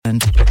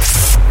happened.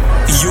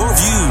 Your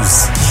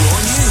views, your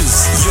news,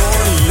 your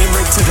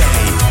Limerick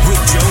Today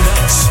with Joe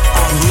Nash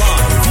on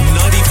Live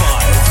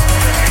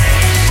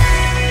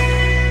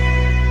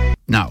 95.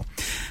 Now,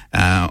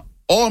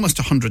 almost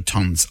 100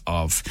 tonnes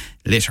of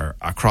litter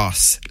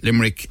across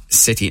Limerick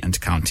City and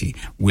County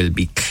will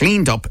be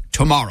cleaned up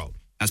tomorrow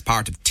as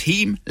part of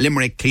Team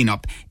Limerick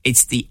Cleanup.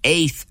 It's the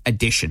 8th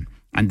edition.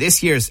 And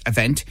this year's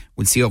event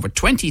will see over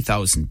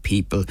 20,000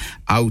 people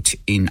out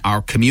in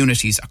our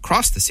communities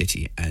across the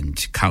city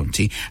and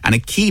county. And a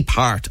key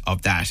part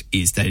of that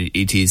is that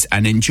it is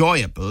an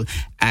enjoyable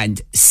and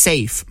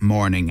safe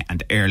morning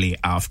and early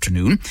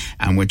afternoon.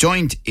 And we're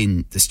joined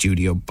in the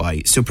studio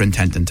by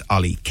Superintendent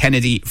Ollie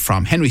Kennedy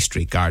from Henry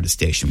Street Garda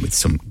Station with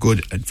some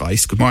good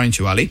advice. Good morning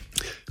to you, Ollie.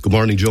 Good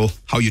morning, Joe.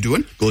 How are you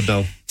doing? Good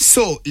now.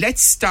 So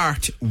let's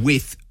start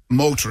with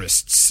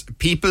motorists.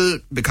 People,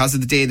 because of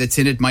the day that's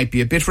in it, might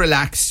be a bit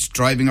relaxed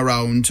driving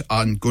around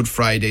on Good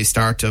Friday,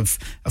 start of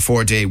a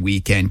 4-day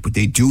weekend, but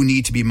they do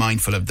need to be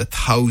mindful of the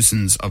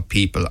thousands of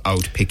people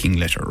out picking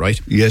litter, right?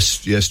 Yes,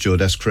 Joe,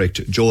 that's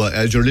correct. Joe,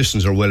 as your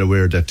listeners are well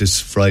aware that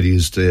this Friday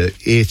is the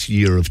 8th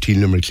year of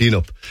Team Limerick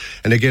Cleanup.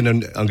 And again,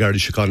 on Garda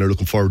Síochána are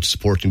looking forward to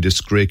supporting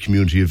this great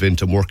community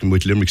event and working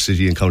with Limerick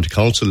City and County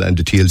Council and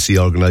the TLC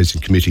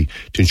organising committee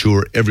to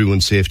ensure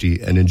everyone's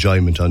safety and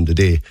enjoyment on the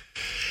day.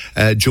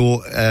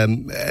 Joe,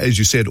 as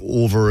you said,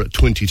 over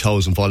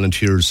 20,000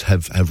 volunteers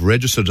have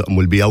registered and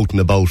will be out and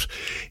about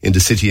in the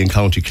city and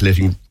county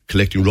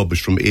collecting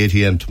rubbish from 8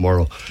 a.m.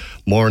 tomorrow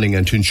morning.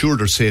 And to ensure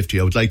their safety,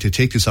 I would like to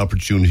take this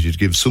opportunity to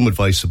give some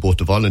advice to both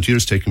the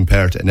volunteers taking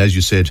part and, as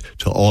you said,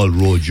 to all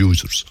road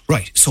users.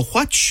 Right. So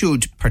what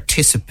should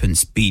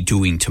participants be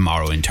doing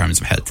tomorrow in terms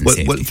of health and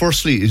safety? Well,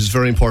 firstly, it is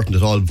very important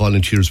that all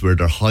volunteers wear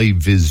their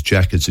high-vis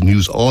jackets and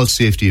use all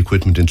safety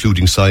equipment,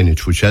 including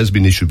signage, which has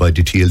been issued by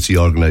the TLC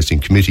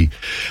organising committee.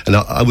 And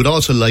I would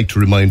also like to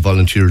remind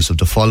volunteers of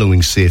the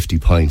following safety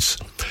points.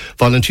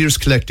 Volunteers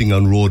collecting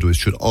on roadways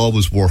should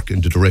always work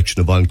in the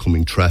direction of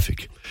oncoming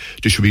traffic.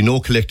 There should be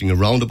no collecting of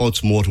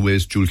roundabouts,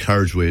 motorways, dual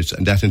carriageways,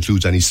 and that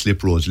includes any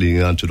slip roads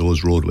leading onto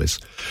those roadways.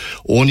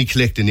 Only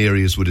collect in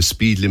areas with a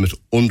speed limit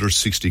under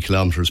 60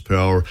 kilometres per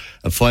hour.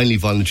 And finally,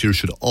 volunteers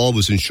should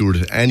always ensure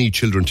that any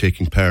children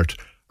taking part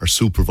are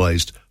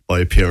supervised by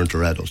a parent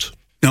or adult.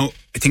 Now,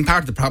 I think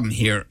part of the problem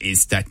here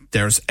is that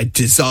there's a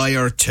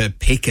desire to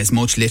pick as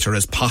much litter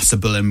as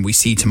possible, and we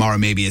see tomorrow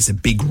maybe as a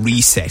big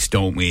reset,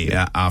 don't we,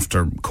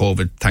 after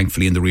COVID,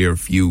 thankfully in the rear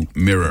view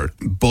mirror.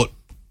 But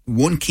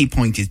one key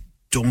point is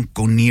don't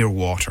go near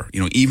water.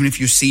 You know, even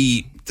if you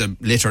see the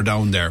litter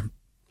down there.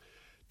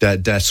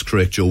 That's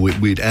correct, Joe.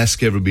 We'd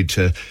ask everybody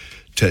to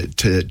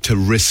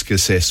risk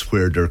assess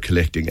where they're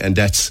collecting, and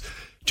that's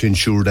to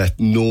ensure that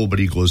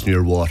nobody goes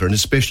near water, and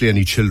especially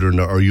any children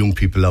or young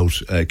people out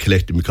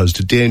collecting, because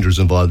the dangers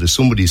involved if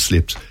somebody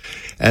slips.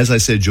 As I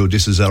said, Joe,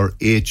 this is our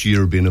 8th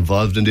year being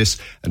involved in this,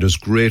 and there's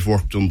great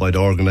work done by the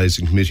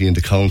organising committee and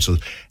the council,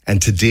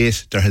 and to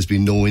date there has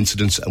been no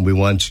incidents, and we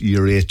want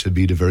year 8 to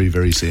be the very,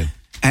 very same.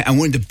 And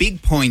one of the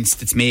big points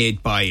that's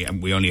made by,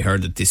 and we only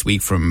heard it this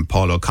week from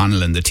Paul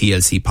O'Connell, and the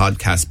TLC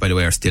podcast, by the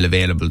way, are still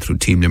available through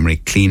Team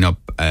Limerick Cleanup,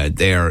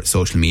 their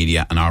social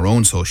media and our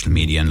own social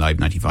media and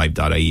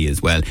live95.ie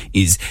as well,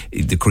 is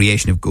the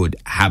creation of good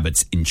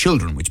habits in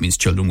children, which means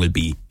children will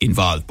be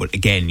involved. But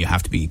again, you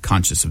have to be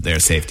conscious of their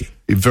safety.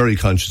 Very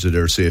conscious of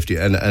their safety,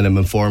 and I'm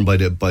informed by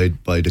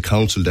the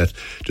council that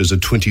there's a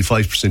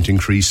 25%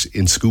 increase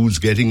in schools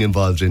getting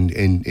involved in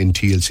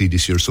TLC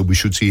this year, so we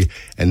should see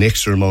an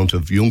extra amount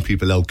of young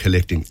people out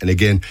collecting. And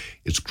again,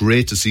 it's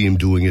great to see them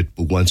doing it,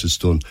 but once it's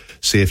done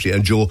safely.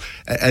 And Joe,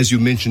 as you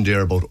mentioned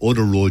there about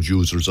other road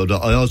users,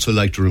 I also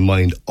like to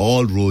remind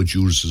all road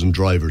users and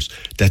drivers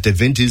that the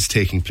event is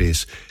taking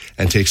place,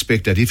 and to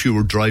expect that if you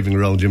were driving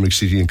around Limerick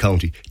City and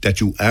County,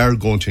 that you are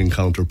going to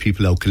encounter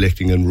people out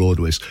collecting on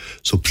roadways.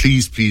 So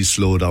please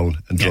slow down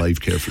and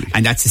drive carefully.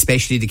 And that's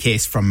especially the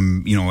case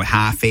from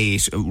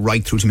 8:30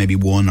 right through to maybe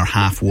 1 or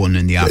 1:30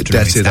 in the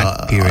afternoon. That's it.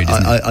 That period,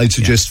 isn't it? I'd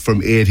suggest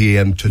from 8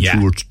 a.m. to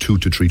 2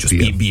 to 3 Just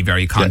p.m. Be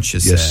very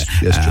conscious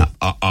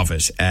of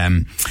it.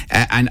 And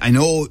I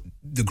know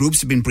the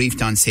groups have been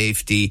briefed on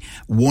safety.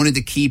 One of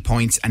the key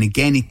points, and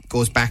again it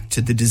goes back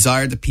to the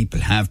desire that people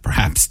have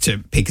perhaps to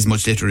pick as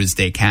much litter as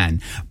they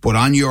can, but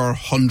on your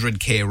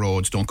 100k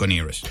roads, don't go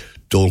near it.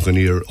 Don't go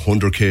near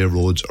 100k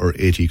roads or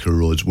 80k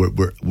roads.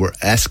 We're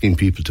asking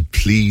people to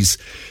please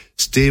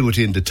stay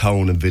within the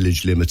town and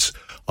village limits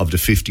of the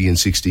 50 and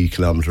 60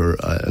 kilometre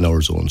an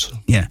hour zones.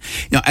 Yeah.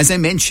 Now, as I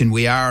mentioned,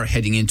 we are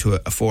heading into a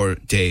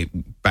 4-day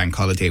bank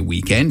holiday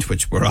weekend,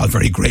 which we're all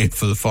very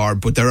grateful for,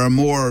 but there are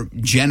more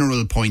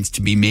general points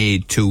to be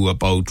made too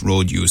about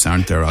road use,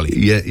 aren't there, Ollie?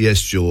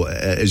 Yes, Joe.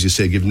 As you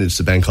say, given it's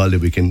the bank holiday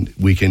weekend,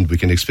 we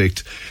can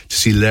expect to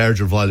see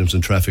larger volumes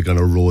in traffic on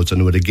our roads,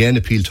 and I would again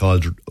appeal to all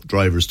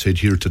drivers to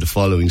adhere to the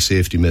following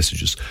safety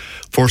messages.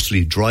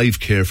 Firstly, drive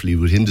carefully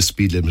within the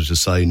speed limit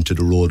assigned to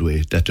the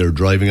roadway that they're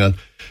driving on.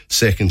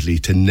 Secondly,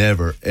 to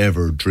never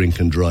ever drink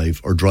and drive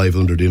or drive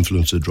under the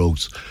influence of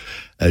drugs.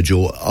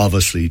 Joe,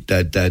 obviously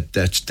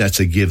that's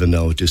a given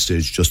now at this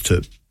stage. Just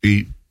to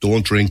be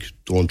don't drink,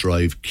 don't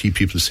drive, keep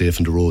people safe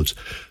on the roads.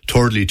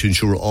 Thirdly, to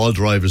ensure all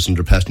drivers and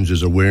their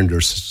passengers are wearing their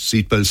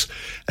seatbelts,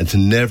 and to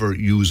never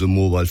use a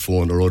mobile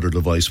phone or other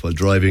device while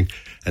driving.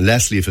 And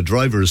lastly, if a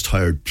driver is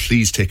tired,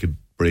 please take a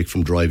break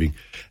from driving,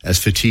 as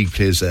fatigue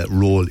plays a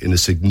role in a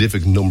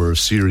significant number of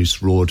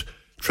serious road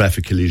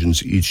traffic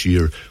collisions each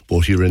year,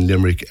 both here in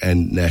Limerick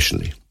and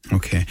nationally.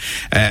 Okay.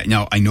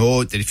 Now, I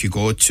know that if you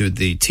go to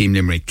the Team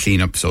Limerick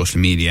Cleanup social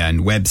media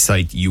and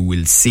website, you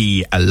will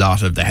see a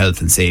lot of the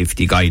health and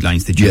safety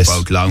guidelines that you've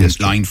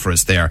outlined for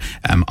us there,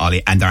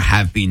 Ollie, and there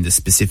have been the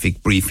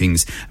specific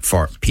briefings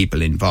for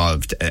people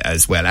involved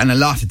as well. And a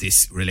lot of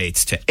this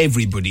relates to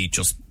everybody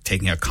just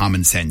taking a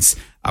common sense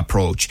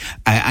approach.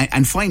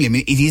 And finally, I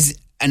mean, it is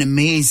an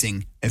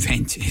amazing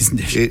event, isn't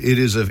it?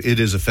 It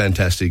is a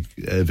fantastic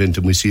event,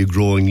 and we see it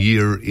growing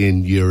year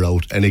in, year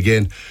out. And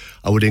again,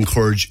 I would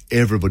encourage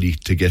everybody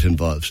to get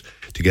involved,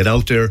 to get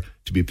out there,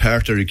 to be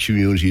part of the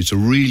community. It's a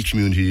real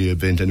community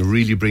event, and it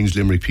really brings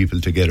Limerick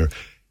people together.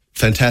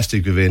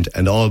 Fantastic event,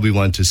 and all we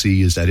want to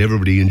see is that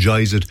everybody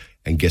enjoys it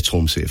and gets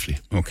home safely.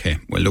 Okay.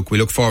 Well, look, we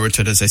look forward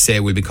to it. As I say,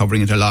 we'll be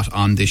covering it a lot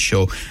on this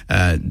show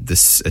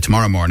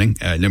tomorrow morning,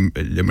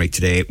 Limerick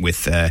Today, with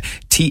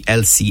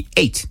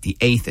TLC8, the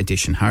 8th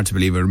edition. Hard to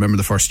believe. I remember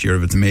the first year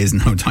of it. It's amazing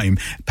how time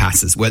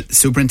passes. Well,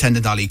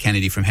 Superintendent Ollie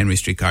Kennedy from Henry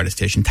Street Garda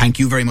Station, thank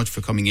you very much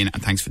for coming in,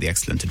 and thanks for the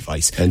excellent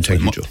advice. And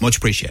thank you, Joe. Much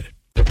appreciated.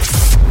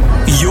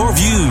 Your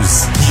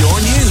views, your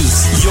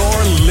news,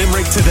 your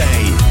Limerick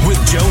Today with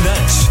Joe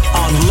Nash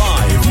on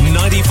Live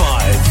 95.